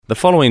The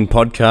following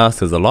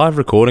podcast is a live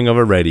recording of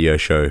a radio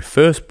show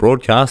first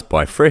broadcast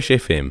by Fresh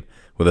FM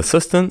with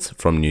assistance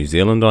from New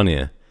Zealand On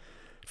Air.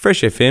 Fresh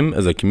FM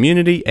is a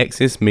community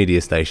access media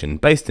station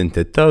based in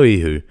Te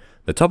Tauihu,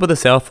 the top of the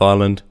South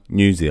Island,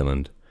 New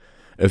Zealand.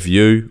 If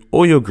you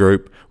or your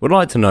group would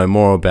like to know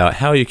more about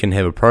how you can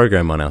have a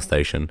program on our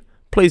station,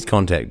 please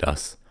contact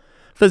us.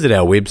 Visit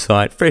our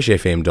website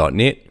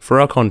freshfm.net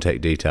for our contact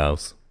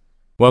details.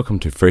 Welcome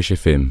to Fresh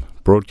FM,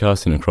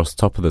 broadcasting across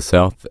the top of the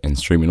South and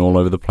streaming all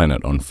over the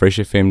planet on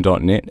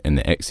freshfm.net and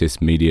the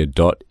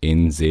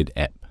accessmedia.nz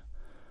app.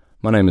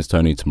 My name is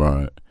Tony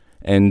Tomorrow,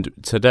 and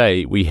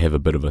today we have a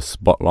bit of a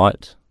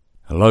spotlight,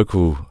 a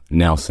local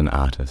Nelson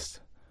artist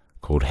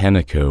called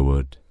Hannah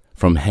Kerwood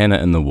from Hannah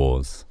and the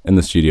Wars in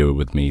the studio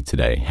with me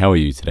today. How are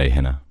you today,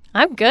 Hannah?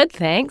 I'm good,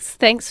 thanks.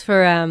 Thanks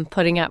for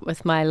putting up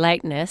with my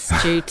lateness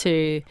due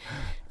to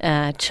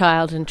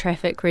child and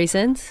traffic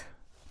reasons.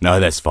 No,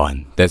 that's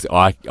fine.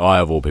 I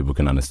of all people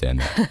can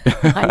understand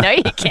that. I know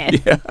you can.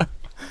 Yeah.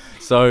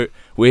 So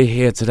we're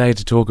here today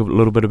to talk a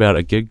little bit about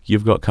a gig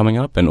you've got coming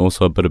up and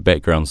also a bit of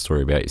background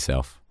story about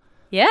yourself.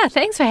 Yeah,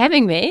 thanks for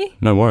having me.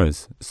 No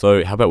worries.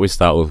 So how about we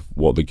start with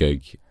what the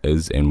gig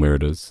is and where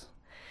it is?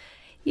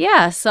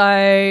 Yeah,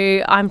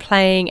 so I'm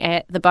playing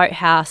at the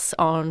Boathouse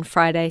on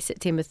Friday,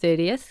 September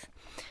 30th.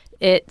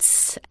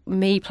 It's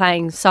me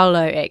playing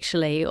solo,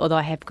 actually, although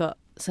I have got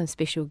some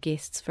special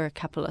guests for a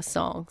couple of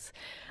songs.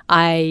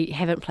 I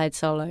haven't played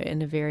solo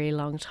in a very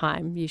long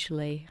time.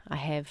 Usually I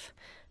have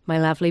my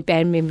lovely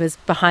band members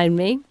behind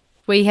me.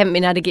 We haven't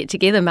been able to get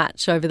together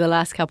much over the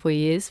last couple of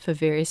years for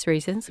various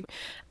reasons.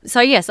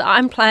 So yes,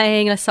 I'm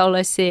playing a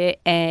solo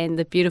set and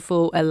the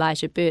beautiful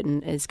Elijah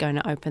Burton is going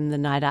to open the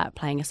night up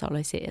playing a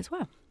solo set as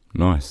well.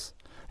 Nice.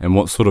 And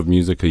what sort of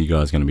music are you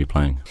guys going to be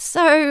playing?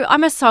 So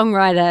I'm a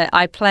songwriter.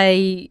 I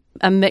play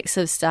a mix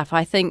of stuff.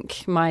 I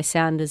think my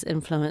sound is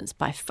influenced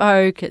by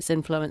folk. It's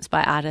influenced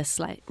by artists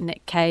like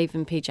Nick Cave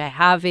and PJ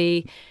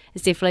Harvey.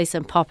 There's definitely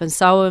some pop and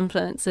soul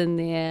influence in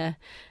there.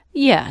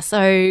 Yeah,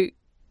 so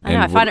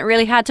I find it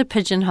really hard to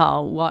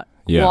pigeonhole what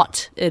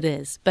it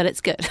is, but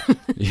it's good.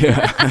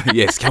 Yeah,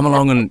 yes, come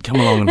along and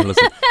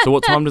listen. So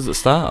what time does it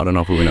start? I don't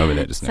know if we went over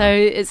that just now. So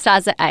it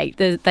starts at 8.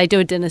 They do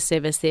a dinner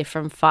service there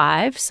from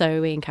 5,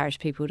 so we encourage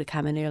people to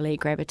come in early,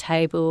 grab a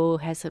table,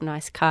 have some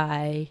nice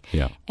kai,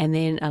 and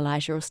then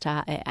Elijah will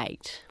start at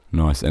 8.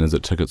 Nice. And is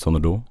it tickets on the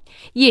door?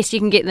 Yes, you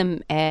can get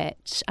them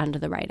at Under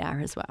the Radar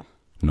as well.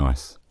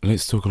 Nice.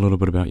 Let's talk a little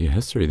bit about your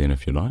history then,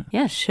 if you like.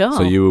 Yeah, sure.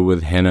 So you were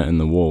with Hannah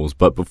and the Walls,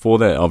 but before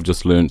that I've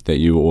just learnt that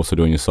you were also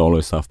doing your solo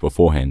stuff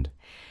beforehand.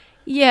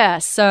 Yeah,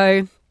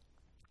 so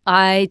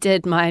I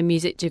did my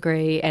music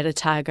degree at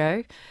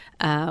Otago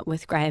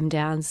with Graham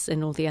Downs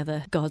and all the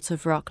other gods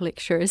of rock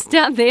lecturers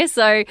down there.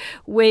 So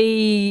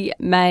we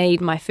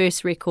made my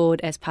first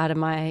record as part of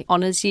my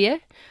honours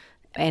year,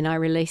 and I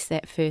released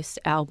that first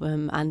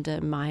album under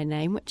my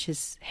name, which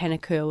is Hannah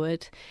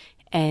Kerwood,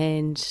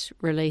 and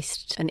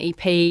released an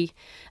EP a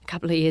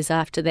couple of years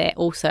after that,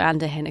 also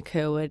under Hannah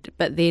Kerwood.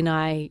 But then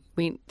I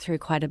went through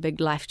quite a big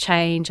life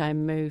change. I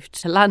moved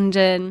to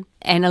London,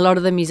 and a lot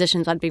of the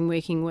musicians I'd been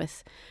working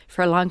with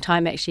for a long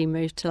time actually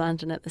moved to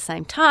London at the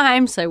same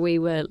time. So we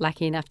were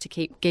lucky enough to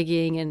keep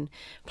gigging and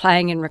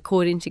playing and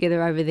recording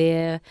together over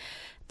there.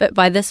 But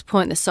by this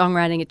point, the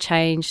songwriting had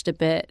changed a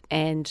bit,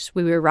 and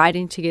we were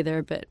writing together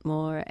a bit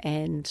more,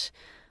 and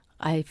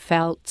I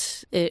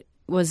felt it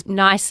was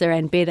nicer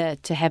and better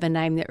to have a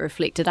name that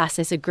reflected us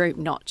as a group,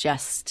 not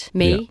just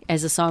me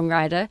as a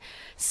songwriter.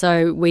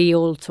 So we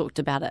all talked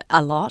about it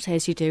a lot,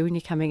 as you do when you're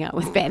coming up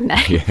with band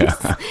names.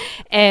 Yeah.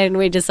 And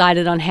we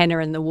decided on Hannah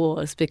and the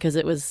Wars because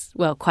it was,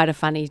 well, quite a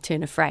funny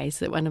turn of phrase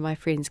that one of my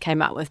friends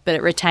came up with, but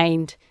it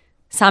retained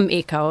some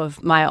echo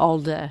of my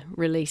older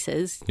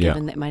releases,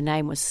 given that my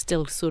name was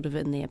still sort of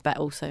in there, but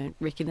also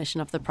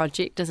recognition of the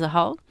project as a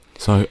whole.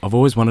 So I've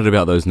always wondered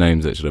about those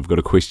names, actually. I've got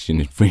a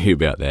question for you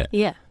about that.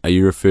 Yeah. Are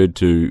you referred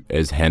to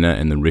as Hannah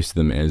and the rest of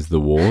them as the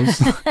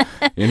Wars?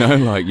 You know,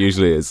 like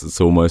usually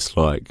it's almost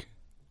like,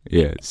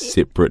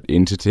 separate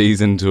entities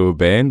into a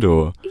band,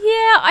 or?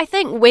 Yeah, I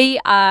think we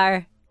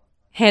are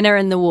Hannah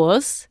and the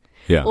Wars.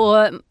 Yeah.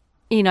 Or,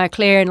 you know,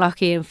 Claire and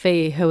Lockie and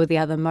Fee, who are the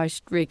other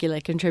most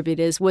regular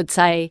contributors, would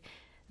say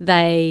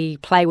they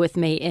play with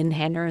me in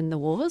Hannah and the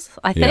Wars,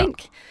 I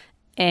think.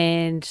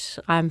 And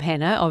I'm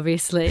Hannah,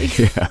 obviously.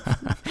 Yeah.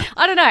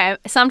 I don't know.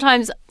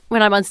 Sometimes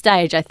when I'm on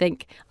stage, I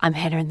think I'm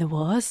Hannah in the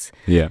Wars.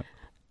 Yeah.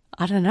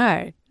 I don't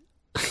know.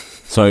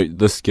 So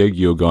this gig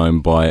you're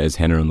going by as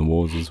Hannah in the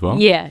Wars as well?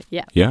 Yeah.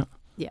 Yeah? Yeah.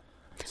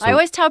 So, I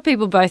always tell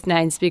people both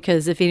names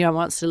because if anyone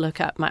wants to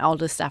look up my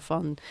older stuff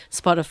on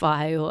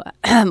Spotify or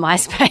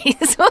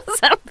MySpace or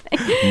something,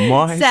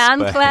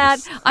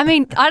 SoundCloud. I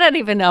mean, I don't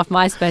even know if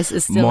MySpace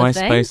is still a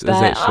thing. MySpace is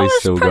actually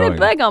still going. I was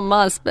pretty big on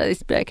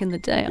MySpace back in the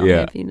day. I'll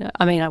have you know.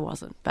 I mean, I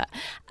wasn't, but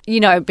you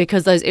know,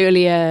 because those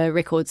earlier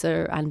records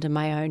are under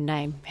my own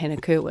name, Hannah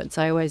Kerwood.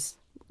 So I always,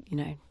 you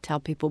know,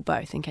 tell people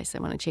both in case they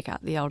want to check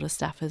out the older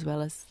stuff as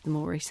well as the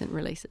more recent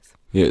releases.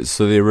 Yeah,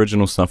 so the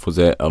original stuff, was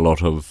that a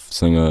lot of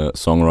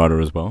singer-songwriter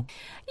as well?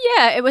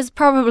 Yeah, it was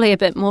probably a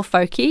bit more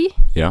folky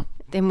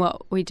than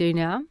what we do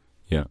now.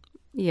 Yeah.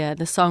 Yeah,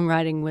 the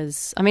songwriting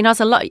was, I mean, I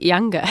was a lot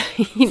younger,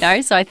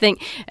 so I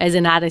think as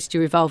an artist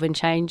you evolve and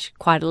change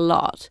quite a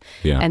lot.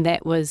 Yeah. And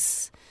that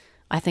was,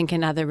 I think,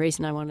 another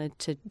reason I wanted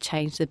to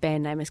change the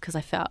band name is because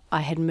I felt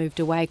I had moved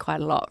away quite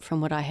a lot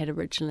from what I had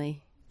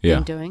originally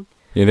been doing.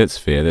 Yeah, that's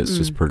fair. That's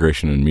just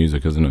progression in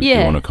music, isn't it? Yeah.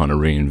 You want to kind of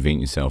reinvent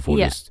yourself or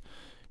Yeah. just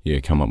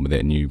come up with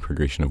that new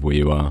progression of where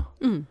you are.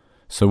 Mm.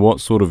 So what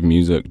sort of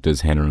music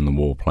does Hannah and the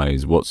Wall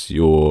plays? What's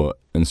your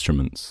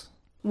instruments?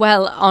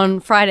 Well, on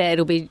Friday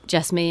it'll be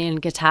just me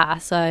and guitar,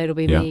 so it'll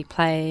be Yeah. me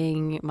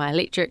playing my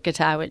electric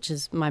guitar, which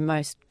is my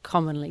most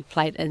commonly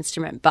played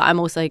instrument, but I'm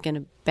also going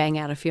to bang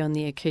out a few on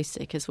the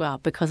acoustic as well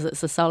because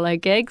it's a solo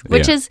gig,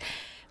 which Yeah. has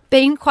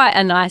been quite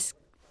a nice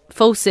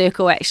full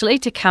circle actually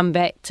to come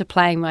back to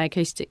playing my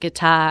acoustic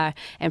guitar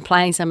and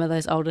playing some of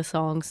those older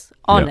songs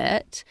on Yeah.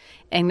 it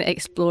and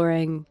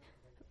exploring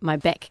my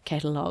back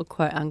catalogue,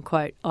 quote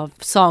unquote, of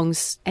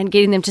songs and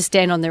getting them to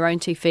stand on their own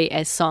 2 feet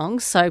as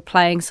songs. So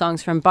playing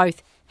songs from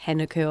both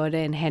Hannah Kuoda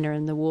and Hannah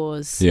and the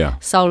Wars Yeah.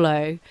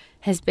 solo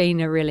has been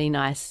a really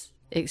nice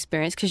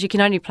experience because you can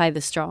only play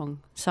the strong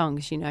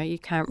songs, you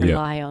can't Yeah.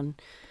 rely on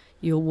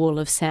your wall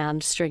of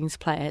sound, strings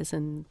players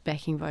and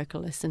backing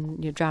vocalists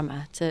and your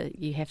drummer.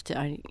 You have to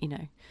only,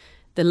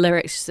 the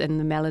lyrics and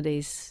the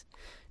melodies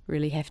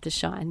really have to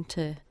shine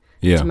to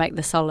make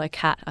the solo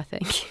cut, I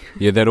think.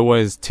 Yeah, that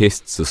always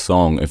tests a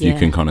song if you Yeah.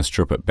 can kind of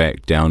strip it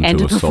back down And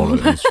to a a solo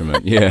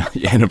instrument. Yeah,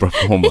 and a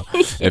performer.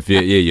 If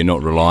you're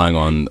not relying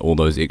on all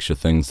those extra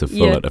things to fill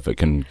Yeah. it, if it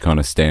can kind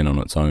of stand on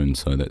its own,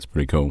 so that's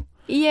pretty cool.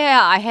 Yeah,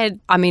 I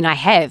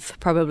have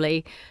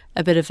probably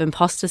a bit of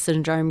imposter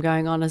syndrome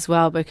going on as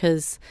well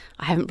because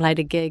I haven't played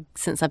a gig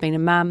since I've been a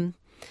mum.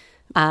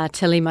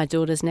 Tilly, my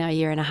daughter's now a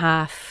year and a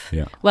half.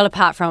 Yeah. Well,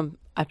 apart from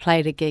I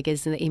played a gig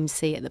as an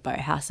MC at the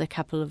Boathouse a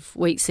couple of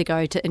weeks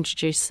ago to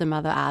introduce some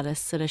other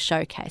artists at a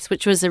showcase,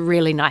 which was a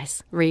really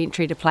nice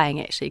re-entry to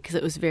playing actually because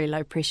it was very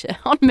low pressure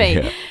on me.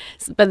 Yeah.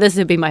 But this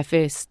would be my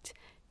first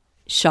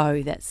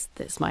show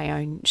that's my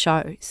own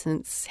show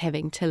since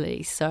having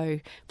Tilly. So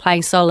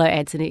playing solo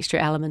adds an extra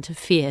element of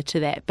fear to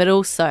that. But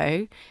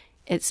also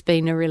it's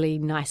been a really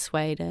nice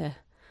way to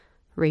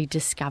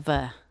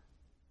rediscover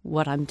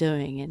what I'm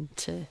doing and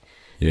to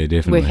Yeah,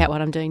 definitely. work out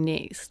what I'm doing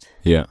next.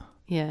 Yeah.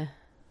 Yeah.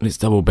 Let's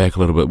double back a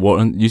little bit.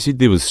 What you said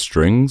there was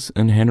strings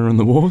in Hannah and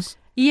the Wars?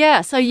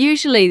 Yeah, so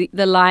usually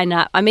the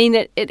lineup, I mean,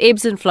 it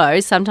ebbs and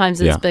flows. Sometimes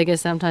it's Yeah. bigger,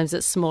 sometimes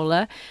it's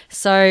smaller.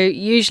 So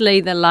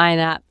usually the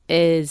lineup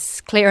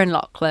is Claire and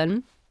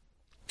Lachlan,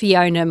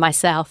 Fiona,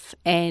 myself,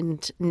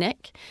 and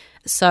Nick.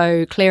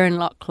 So Claire and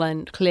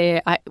Lachlan,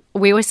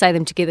 we always say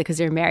them together because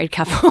they're a married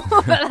couple,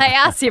 but they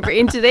are separate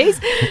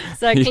entities.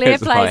 So Yeah, Claire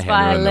it's like plays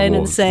Hannah and the violin and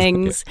Wars.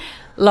 sings.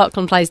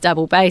 Lachlan plays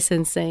double bass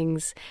and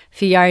sings.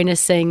 Fiona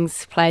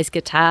sings, plays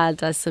guitar,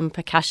 does some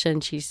percussion.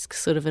 She's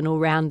sort of an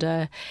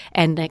all-rounder.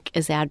 And Nick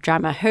is our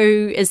drummer,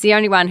 who is the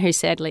only one who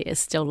sadly is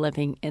still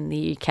living in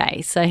the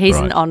UK. So he's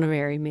an Right.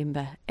 honorary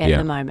member at Yeah.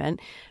 the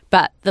moment.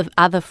 But the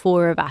other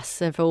 4 of us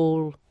have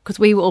all, because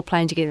we were all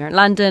playing together in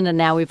London and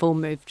now we've all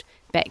moved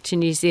back to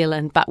New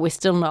Zealand, but we're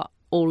still not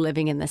all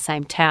living in the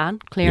same town.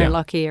 Claire and Yeah.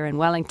 Lockie are in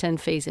Wellington,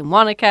 Fee's in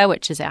Wanaka,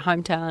 which is our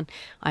hometown.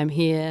 I'm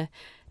here.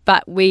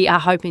 But we are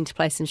hoping to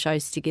play some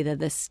shows together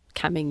this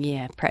coming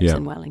year, perhaps Yeah.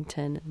 in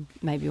Wellington and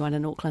maybe one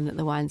in Auckland at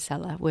the Wine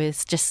Cellar, where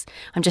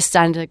I'm just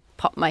starting to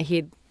pop my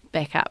head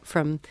back up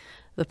from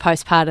the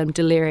postpartum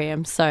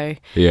delirium, so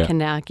Yeah. can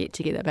now get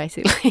together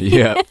basically.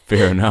 Yeah,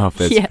 fair enough.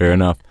 That's Yeah. fair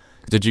enough.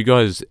 Did you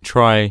guys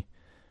try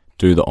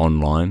do the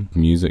online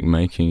music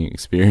making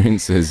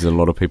experience as a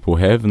lot of people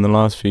have in the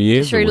last few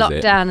years? Through or was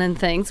that- lockdown and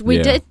things. We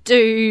Yeah. did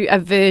do a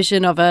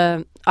version of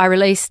we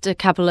released a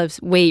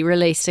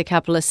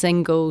couple of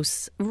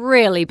singles,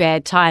 really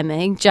bad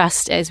timing,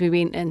 just as we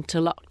went into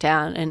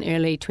lockdown in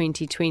early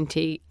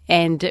 2020.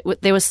 And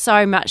there was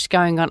so much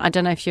going on. I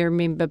don't know if you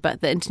remember,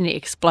 but the internet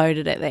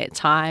exploded at that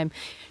time,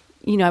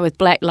 with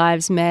Black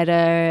Lives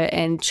Matter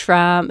and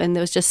Trump, and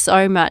there was just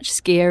so much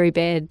scary,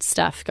 bad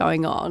stuff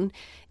going on.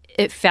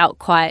 It felt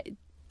quite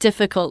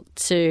difficult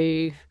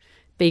to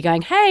be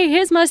going, hey,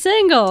 here's my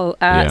single.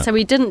 So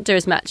we didn't do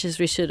as much as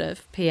we should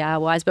have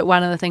PR-wise, but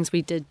one of the things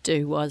we did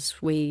do was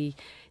we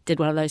did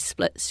one of those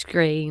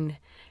split-screen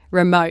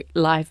remote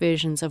live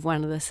versions of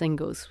one of the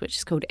singles, which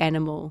is called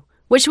Animal,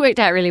 which worked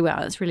out really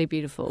well. It's really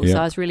beautiful. Yeah. So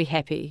I was really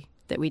happy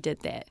that we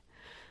did that.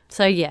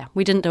 So, yeah,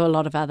 we didn't do a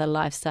lot of other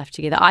live stuff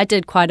together. I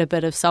did quite a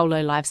bit of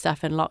solo live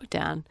stuff in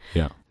lockdown.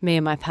 Yeah. Me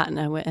and my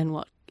partner were in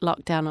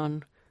lockdown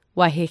on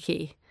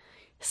Waiheke.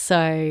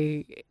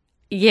 So,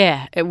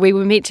 yeah, we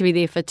were meant to be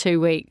there for 2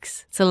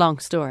 weeks. It's a long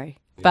story.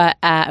 But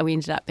we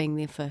ended up being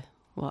there for,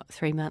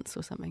 3 months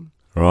or something.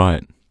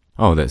 Right.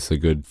 Oh, that's a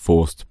good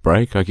forced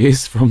break, I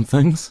guess, from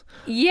things.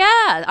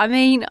 Yeah, I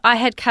mean, I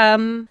had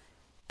come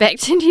back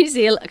to New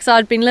Zealand because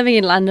I'd been living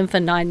in London for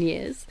 9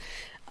 years.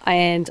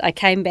 And I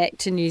came back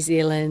to New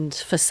Zealand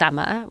for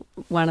summer.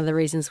 One of the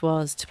reasons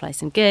was to play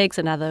some gigs.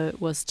 Another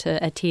was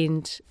to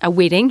attend a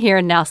wedding here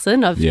in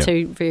Nelson of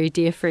 2 very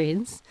dear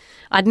friends.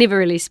 I'd never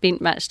really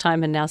spent much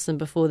time in Nelson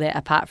before that,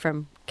 apart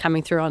from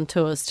coming through on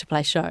tours to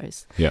play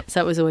shows. Yeah. So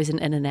it was always an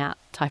in and out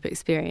type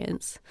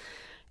experience.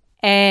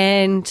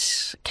 And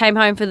came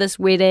home for this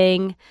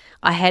wedding.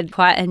 I had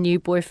quite a new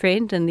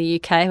boyfriend in the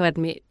UK who I'd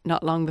met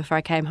not long before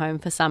I came home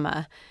for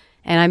summer.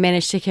 And I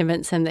managed to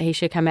convince him that he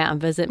should come out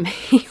and visit me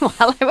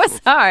while I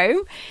was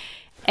home.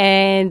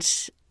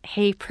 And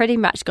he pretty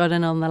much got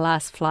in on the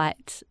last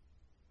flight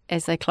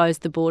as they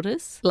closed the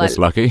borders. That's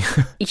lucky.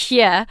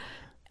 Yeah.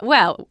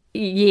 Well,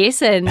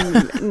 yes and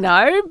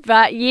no,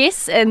 but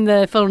yes, in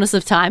the fullness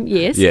of time,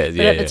 yes. But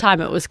at the time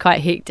it was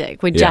quite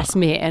hectic. We'd just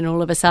met and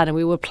all of a sudden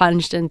we were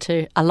plunged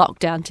into a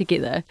lockdown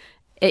together.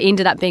 It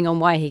ended up being on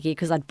Waiheke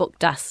because I'd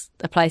booked us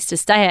a place to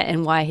stay at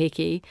in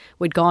Waiheke.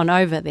 We'd gone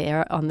over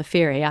there on the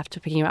ferry after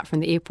picking him up from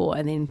the airport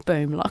and then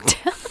boom,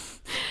 lockdown.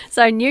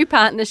 So new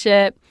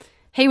partnership.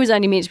 He was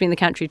only meant to be in the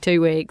country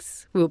 2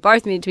 weeks. We were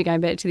both meant to be going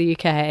back to the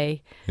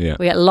UK. Yeah.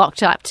 We got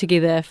locked up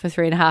together for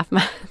 3.5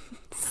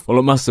 months. Well,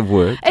 it must have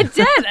worked. It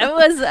did. It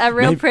was a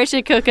real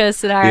pressure cooker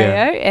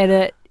scenario,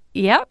 and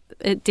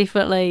it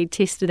definitely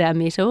tested our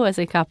mettle as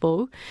a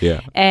couple.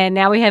 Yeah. And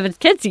now we have a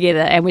kid together,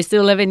 and we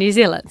still live in New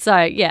Zealand.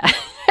 So, yeah.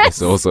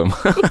 That's awesome.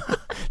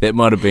 That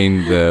might have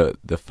been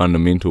the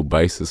fundamental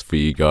basis for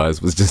you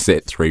guys, was just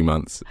that 3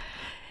 months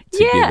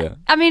together. Yeah.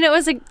 I mean, it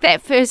was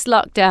that first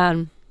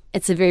lockdown.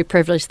 It's a very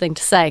privileged thing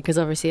to say because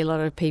obviously a lot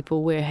of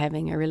people were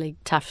having a really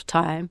tough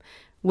time.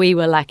 We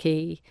were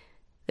lucky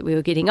that we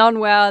were getting on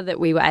well, that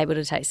we were able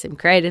to take some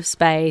creative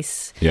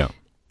space,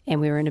 and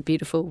we were in a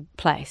beautiful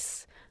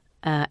place,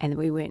 and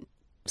we weren't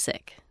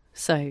sick.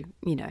 So,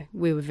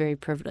 we were very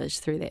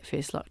privileged through that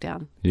first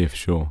lockdown. Yeah, for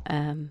sure.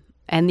 And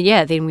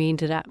then we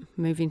ended up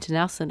moving to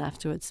Nelson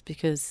afterwards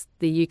because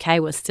the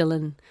UK was still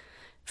in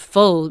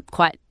full,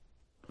 quite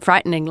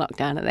frightening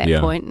lockdown at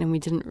that point, and we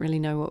didn't really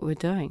know what we were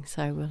doing.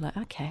 So we're like,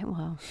 okay,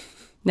 well,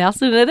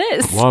 Nelson it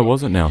is. Why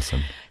was it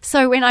Nelson?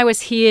 So when I was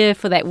here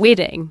for that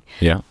wedding,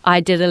 I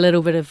did a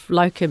little bit of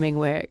locuming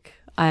work.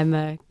 I'm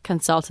a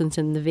consultant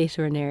in the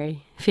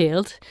veterinary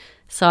field.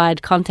 So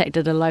I'd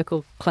contacted a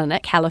local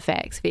clinic,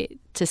 Halifax Vet,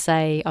 to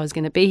say I was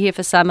going to be here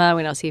for summer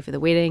when I was here for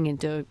the wedding,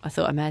 and I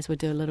thought I may as well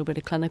do a little bit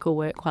of clinical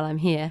work while I'm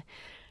here.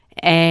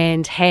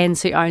 And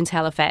Hans, who owns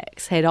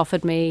Halifax, had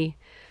offered me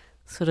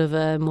sort of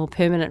a more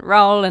permanent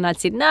role, and I'd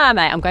said, nah,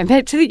 mate, I'm going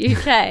back to the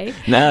UK.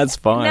 Nah, it's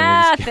fine.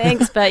 Nah,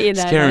 thanks, but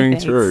it's carrying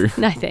through.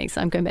 No, thanks.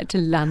 I'm going back to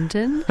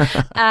London. So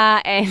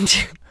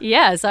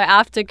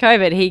after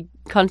COVID, he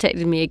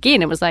contacted me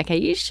again and was like, are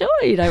you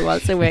sure you don't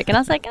want to work? And I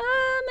was like,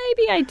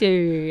 maybe I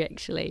do,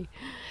 actually.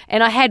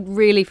 And I had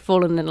really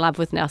fallen in love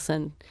with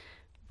Nelson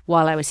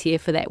while I was here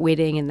for that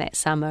wedding and that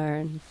summer.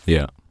 And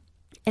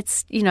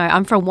it's,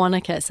 I'm from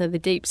Wanaka, so the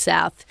deep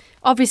south,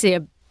 obviously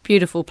a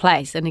beautiful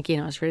place, and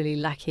again I was really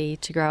lucky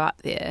to grow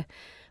up there,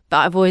 but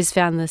I've always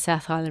found the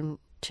South Island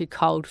too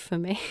cold for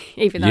me,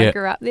 even though I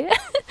grew up there.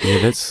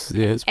 That's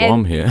why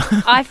I'm here.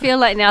 I feel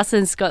like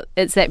Nelson's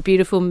it's that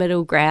beautiful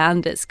middle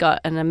ground. It's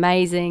got an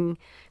amazing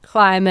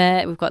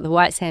climate. We've got the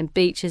white sand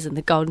beaches and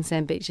the golden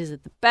sand beaches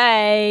at the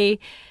bay,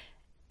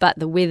 but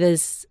the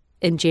weather's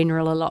in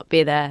general a lot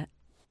better,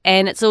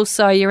 and it's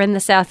also, you're in the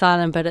South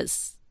Island but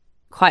it's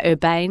quite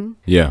urbane.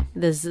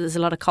 There's a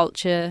lot of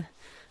culture,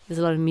 there's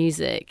a lot of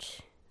music.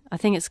 I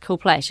think it's a cool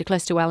place. You're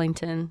close to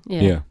Wellington.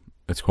 Yeah.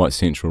 It's quite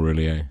central,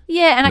 really, eh?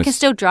 Yeah, and I can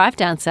still drive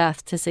down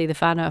south to see the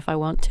whānau if I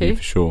want to. Yeah,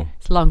 for sure.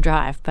 It's a long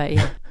drive, but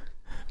yeah.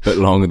 Bit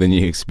longer than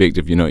you expect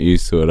if you're not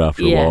used to it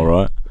after a while,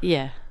 right?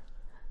 Yeah.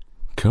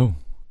 Cool.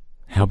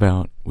 How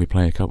about we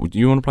play a couple? Do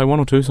you want to play 1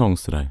 or 2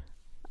 songs today?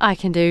 I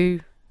can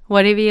do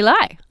whatever you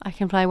like. I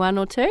can play 1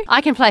 or 2.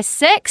 I can play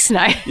 6.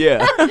 No.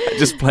 Yeah.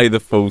 Just play the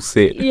full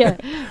set.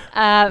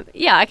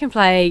 I can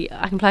play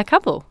a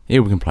couple. Yeah,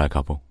 we can play a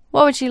couple.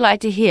 What would you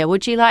like to hear?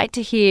 Would you like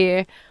to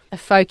hear a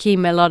folky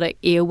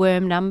melodic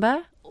earworm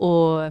number,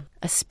 or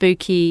a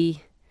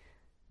spooky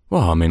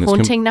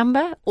haunting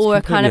number, or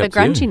a kind of a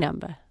grungy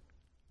number?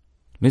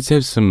 Let's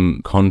have some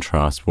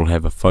contrast. We'll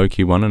have a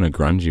folky one and a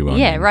grungy one.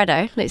 Yeah,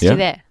 righto. Let's do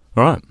that.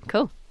 All right.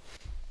 Cool.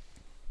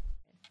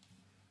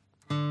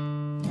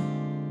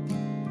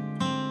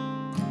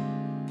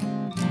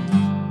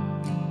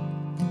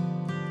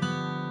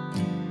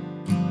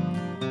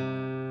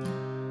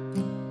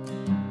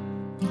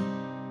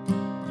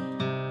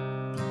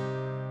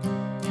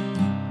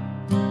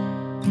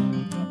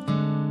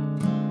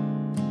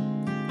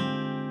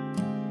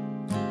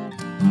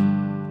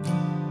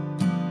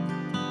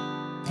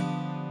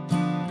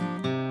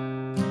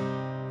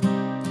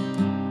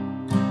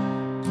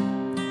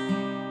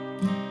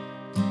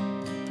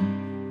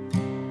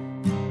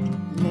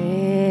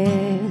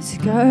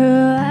 Go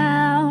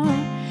out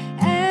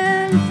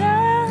and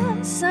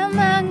dance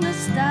among the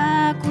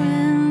stark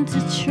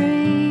winter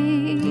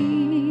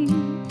trees.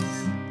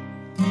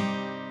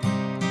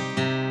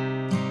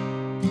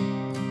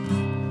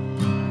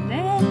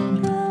 Let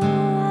the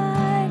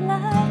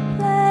wildlife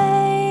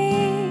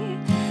play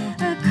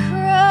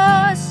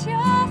across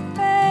your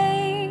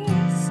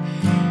face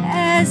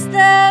as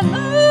the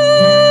moon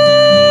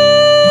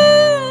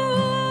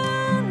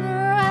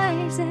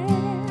rises.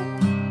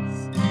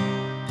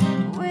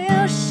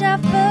 We'll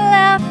shuffle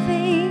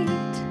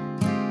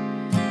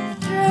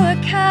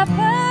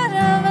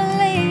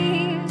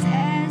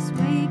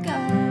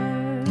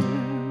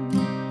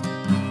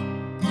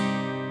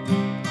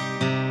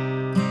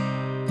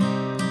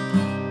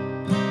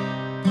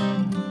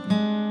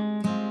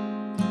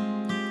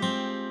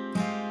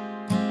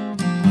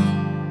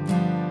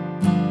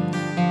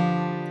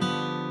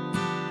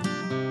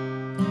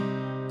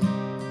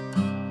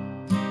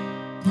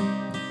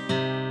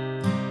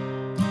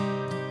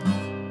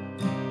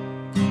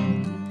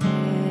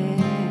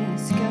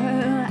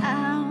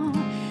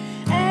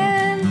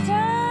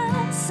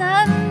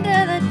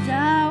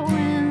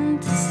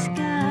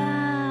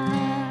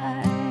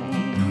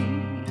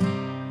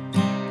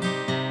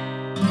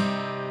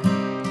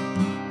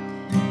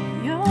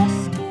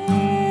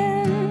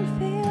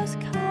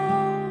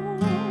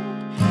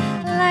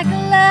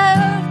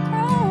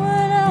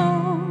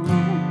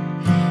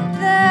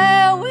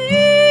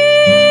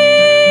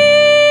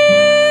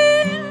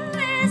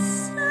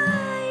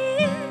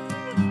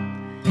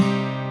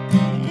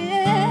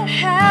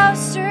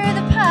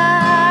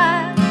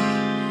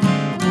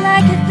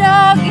like a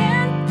dog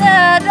in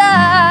the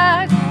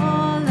dark,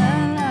 all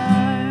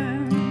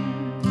alone.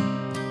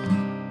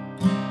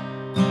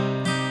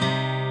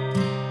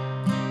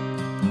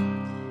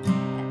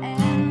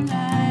 And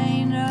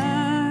I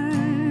know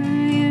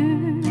you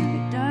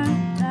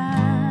don't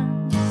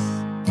dance,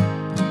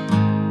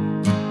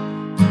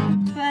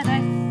 but I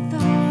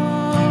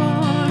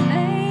thought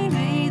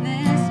maybe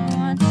this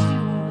once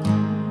you would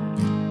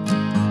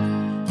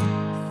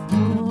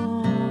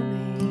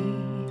for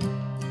me.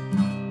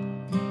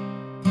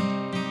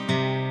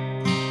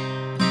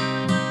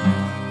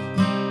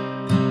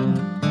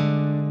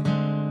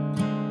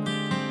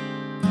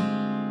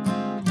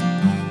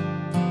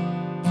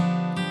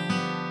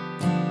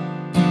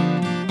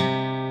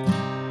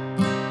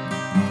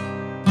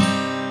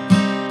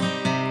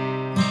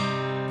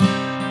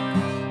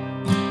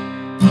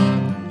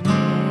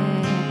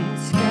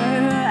 Let's go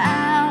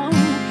out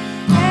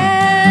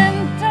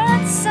and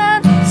dance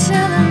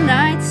until the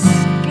night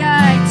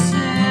sky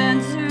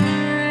turns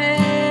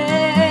red,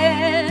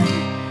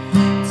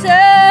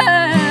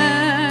 turns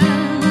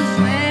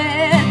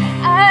red.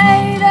 I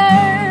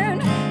don't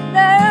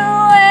know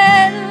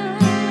when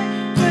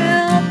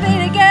we'll be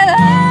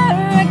together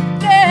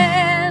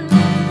again.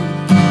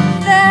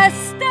 The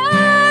stars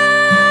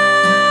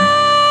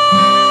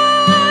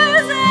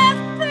are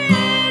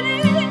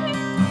fading.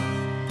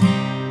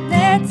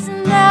 Let's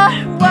not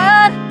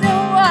wonder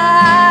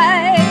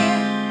why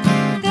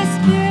this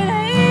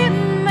beauty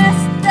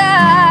must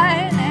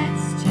die.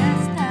 Let's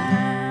just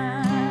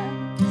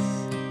dance.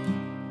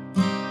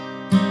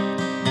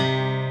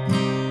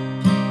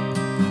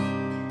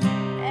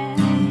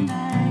 And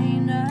I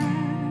know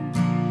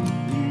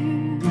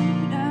you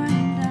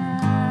don't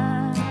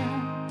dance,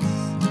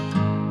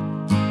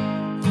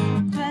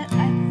 but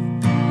I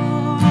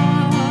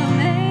thought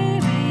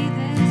maybe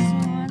this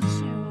once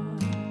you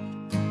would.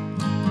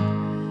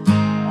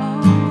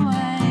 Oh,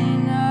 I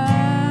know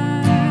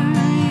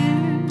you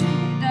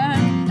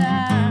don't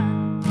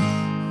dance,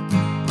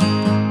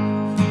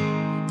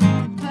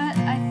 but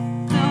I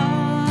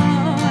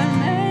thought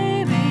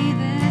maybe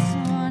this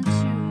once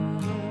you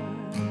would.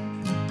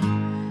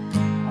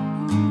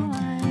 Oh,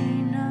 I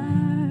know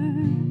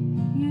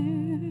you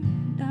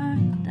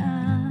don't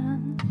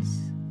dance,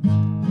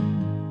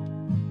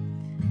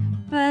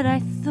 but I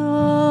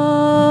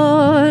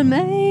thought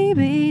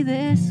maybe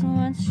this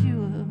once you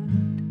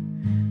would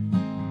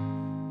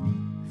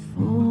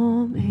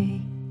for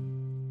me.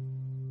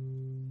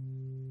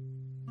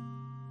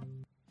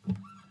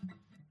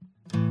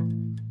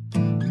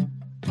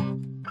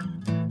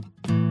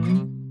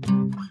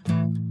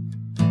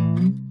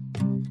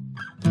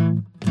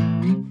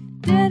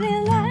 Dirty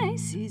light,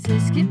 Caesar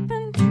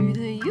skipping through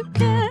the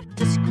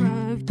eucalyptus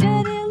grove.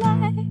 Dirty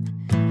light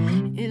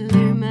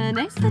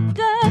illuminates the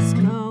dust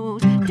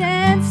mold,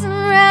 dancing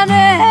around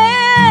her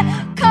hair,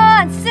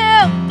 caught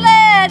silk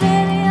flare.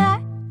 Dirty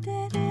light,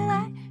 dirty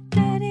light,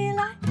 dirty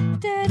light,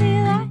 dirty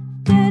light,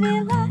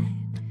 dirty light.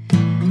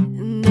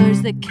 And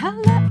there's the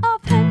color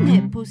of her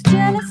nipples,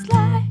 jealous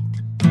light.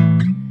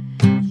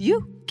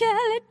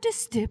 Eucalyptus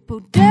stipple,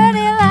 dirty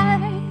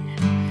light.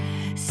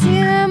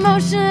 See the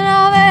motion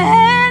of her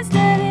hands,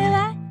 dirty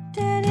light,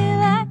 dirty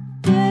light,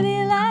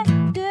 dirty light,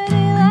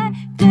 dirty light,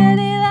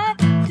 dirty light,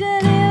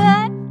 dirty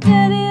light,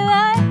 dirty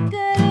light,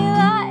 dirty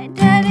light,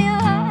 dirty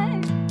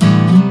light.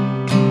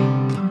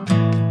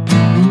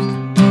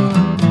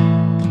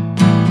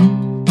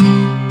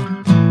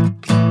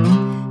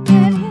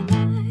 Dirty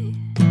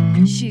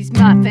light, she's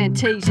my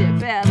Fantasia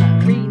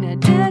ballerina,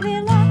 dirty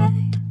light.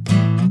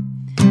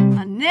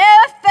 I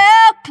never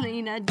felt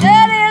cleaner,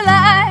 dirty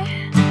light.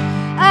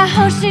 I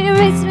hope she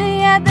meets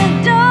me at the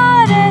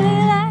door. Dirty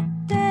light,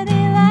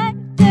 dirty light,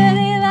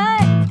 dirty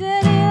light,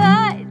 dirty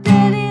light,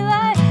 dirty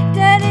light,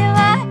 dirty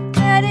light,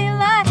 dirty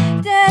light,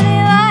 dirty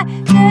light,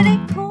 dirty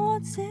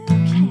corn silk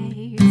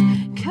haze,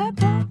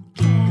 cobalt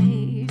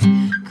gaze,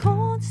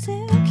 corn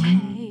silk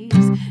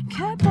haze,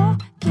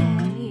 cobalt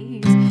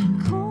gaze,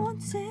 corn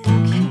silk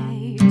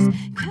haze,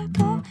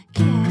 cobalt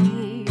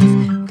gaze,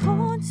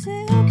 corn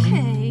silk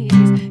haze,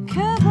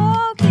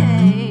 cobalt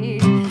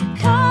gaze,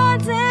 corn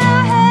silk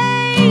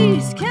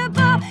haze,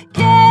 cobalt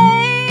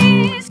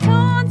gaze,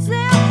 corn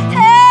silk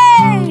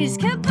haze,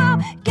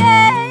 cobalt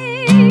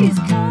gaze,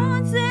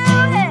 corn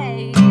silk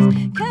haze,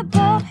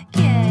 cobalt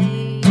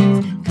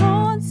gaze,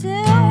 corn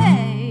silk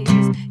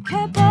haze,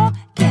 cobalt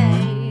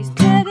gaze,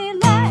 dirty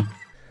light.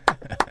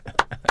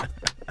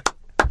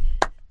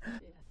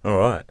 All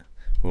right.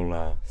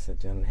 We'll sit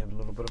down and have a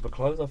little bit of a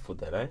close-off with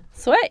that, eh?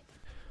 Sweet.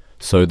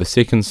 So the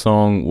second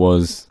song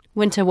was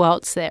Winter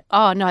Waltz there.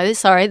 Oh, no,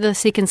 sorry. The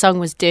second song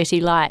was Dirty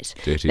Light.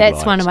 Dirty That's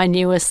Light. one of my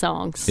newest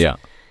songs. Yeah.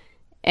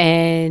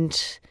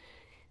 And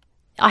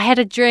I had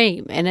a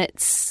dream, and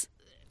it's,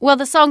 well,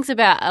 the song's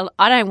about,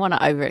 I don't want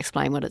to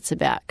over-explain what it's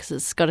about because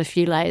it's got a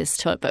few layers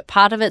to it, but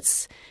part of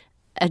it's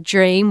a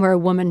dream where a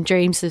woman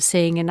dreams of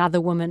seeing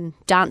another woman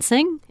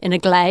dancing in a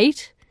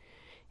glade,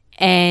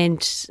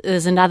 and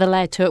there's another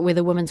layer to it where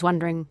the woman's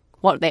wondering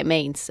what that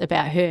means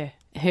about her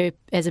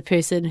as a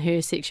person,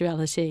 her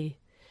sexuality.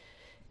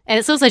 And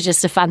it's also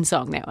just a fun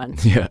song, that one.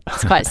 Yeah.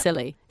 It's quite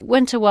silly.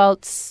 Winter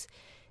Waltz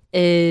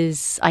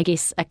is, I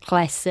guess, a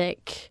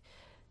classic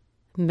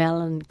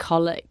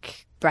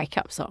melancholic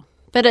breakup song.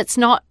 But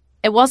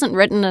it wasn't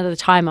written at the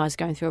time I was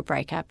going through a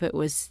breakup. It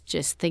was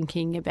just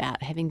thinking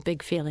about having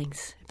big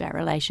feelings about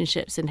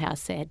relationships and how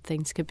sad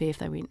things could be if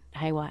they went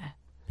haywire.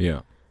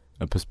 Yeah.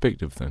 A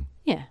perspective thing.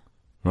 Yeah.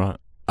 Right.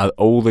 Are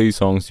all these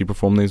songs, do you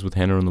perform these with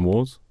Hannah and the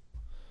Wars?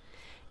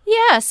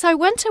 Yeah, so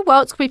Winter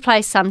Waltz we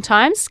play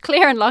sometimes.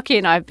 Claire and Lockie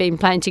and I have been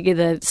playing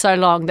together so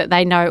long that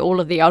they know all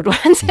of the old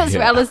ones as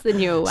well as the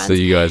newer ones. So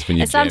you guys, when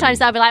you sometimes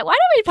they'll be like, why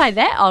don't we play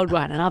that old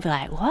one? And I'll be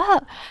like,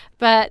 what?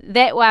 But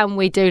that one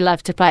we do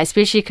love to play,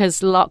 especially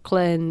because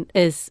Lachlan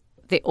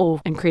they're all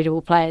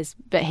incredible players,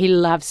 but he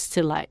loves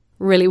to like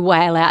really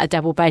wail out a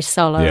double bass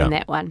solo in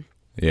that one.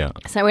 Yeah.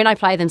 So when I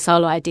play them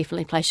solo, I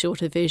definitely play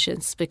shorter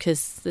versions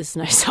because there's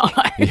no solo.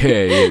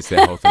 It's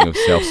that whole thing of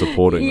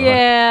self-supporting, right?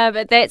 Yeah,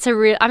 but that's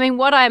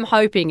what I'm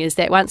hoping is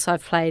that once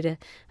I've played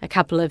a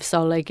couple of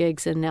solo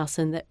gigs in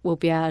Nelson, that we'll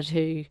be able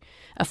to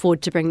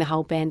afford to bring the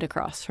whole band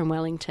across from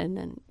Wellington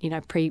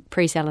and,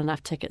 pre-sell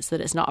enough tickets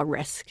that it's not a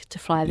risk to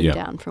fly them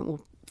down or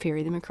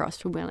ferry them across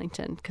from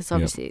Wellington, because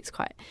obviously it's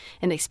quite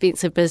an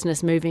expensive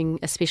business moving,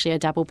 especially a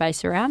double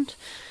bass around.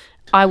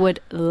 I would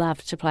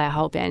love to play a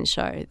whole band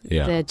show.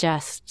 Yeah. They're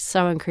just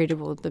so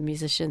incredible, the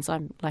musicians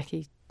I'm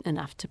lucky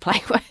enough to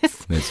play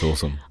with. That's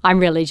awesome. I'm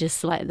really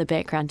just like the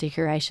background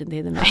decoration.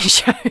 They're the main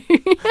show.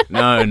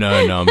 No,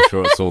 I'm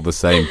sure it's all the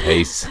same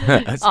piece.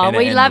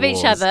 We love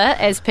each other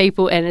as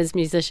people and as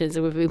musicians,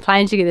 and we've been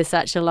playing together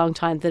such a long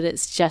time that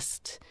it's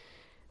just,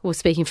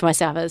 speaking for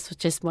myself, it's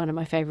just one of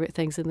my favourite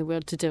things in the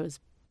world to do,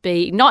 is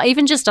be not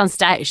even just on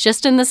stage,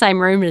 just in the same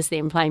room as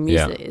them playing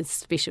music is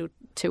special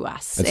to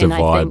us. It's a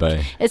vibe, I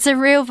think it's a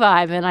real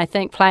vibe, and I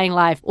think playing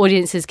live,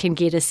 audiences can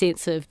get a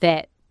sense of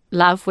that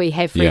love we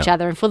have for each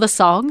other and for the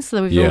songs.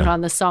 So we've all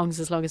known the songs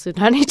as long as we've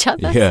known each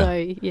other.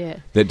 Yeah.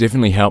 So that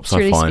definitely helps. It's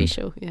really I find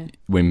special. Yeah.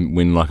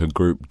 when like a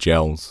group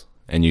gels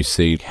and you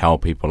see how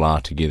people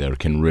are together, it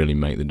can really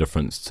make the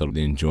difference to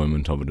the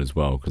enjoyment of it as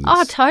well.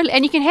 Totally.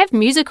 And you can have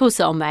musical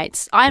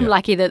soulmates. I'm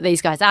lucky that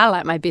these guys are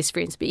like my best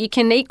friends, but you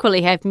can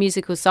equally have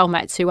musical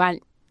soulmates who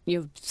aren't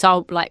your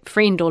soul, like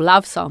friend or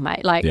love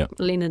soulmate, like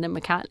Lennon and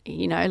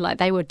McCartney, like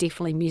they were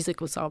definitely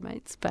musical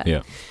soulmates, but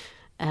they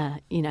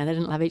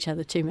didn't love each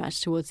other too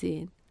much towards the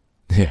end.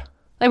 Yeah.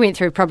 They went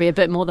through probably a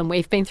bit more than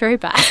we've been through,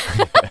 but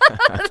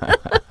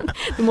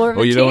more of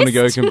well, you don't want to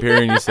go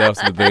comparing yourselves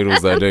to the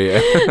Beatles though, do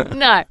you?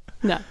 No.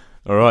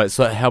 All right,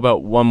 so how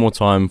about one more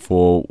time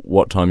for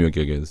what time your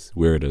gig is,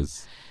 where it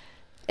is?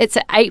 It's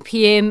at 8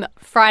 p.m,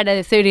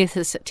 Friday the 30th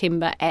of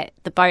September at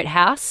the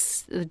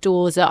Boathouse. The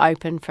doors are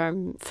open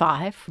from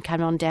 5.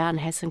 Come on down,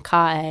 have some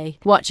kai,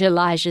 watch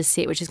Elijah's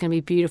set, which is going to be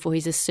beautiful.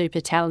 He's a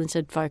super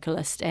talented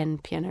vocalist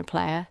and piano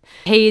player.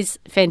 He's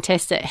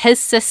fantastic.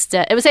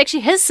 It was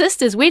actually his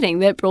sister's wedding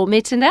that brought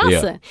me to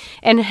Nelson.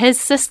 And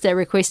his sister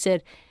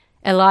requested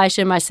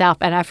Elijah, myself,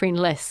 and our friend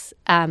Liz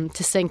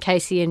to sing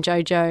Casey and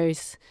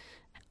JoJo's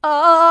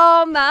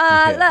Oh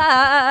My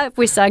Life.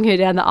 We sung her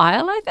down the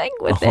aisle, I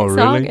think, with that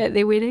song at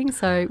their wedding.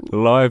 So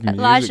live music,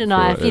 Elijah and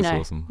I,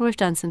 awesome. We've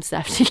done some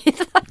stuff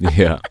together.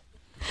 Yeah,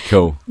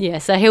 cool. Yeah,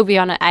 so he'll be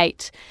on at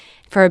 8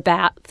 for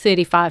about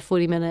 35,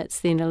 40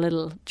 minutes, then a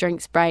little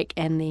drinks break,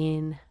 and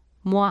then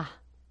moi.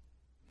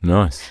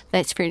 Nice.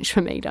 That's French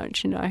for me,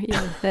 don't you know?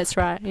 Yeah, that's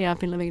right. Yeah, I've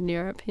been living in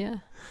Europe, yeah.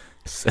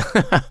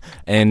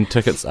 And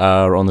tickets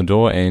are on the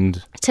door,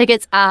 and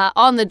tickets are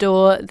on the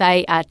door.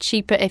 They are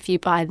cheaper if you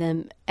buy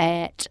them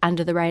at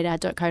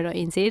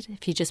undertheradar.co.nz.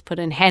 If you just put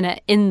in Hannah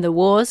in the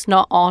Wars,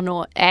 not on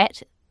or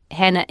at,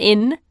 Hannah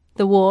in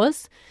the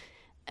Wars,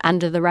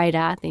 Under the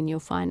Radar, then you'll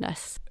find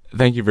us.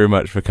 Thank you very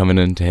much for coming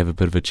in to have a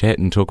bit of a chat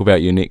and talk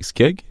about your next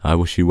gig. I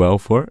wish you well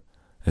for it.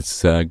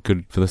 It's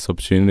good for this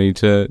opportunity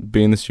to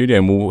be in the studio,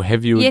 and we'll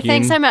have you again. Yeah,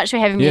 thanks so much for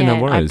having me.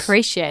 No worries. I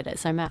appreciate it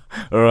so much.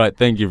 All right,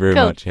 thank you very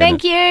much, Hannah.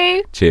 Thank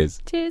you.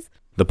 Cheers.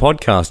 The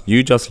podcast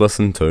you just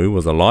listened to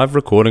was a live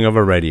recording of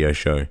a radio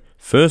show,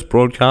 first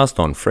broadcast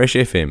on Fresh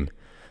FM,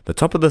 the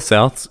top of the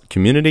South's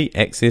community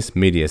access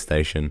media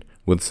station,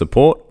 with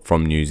support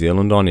from New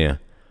Zealand On Air.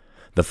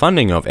 The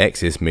funding of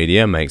Access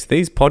Media makes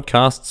these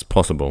podcasts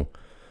possible.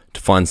 To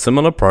find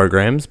similar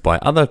programs by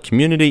other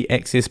community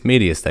access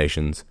media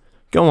stations,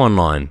 go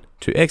online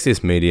to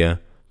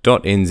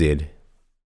accessmedia.nz.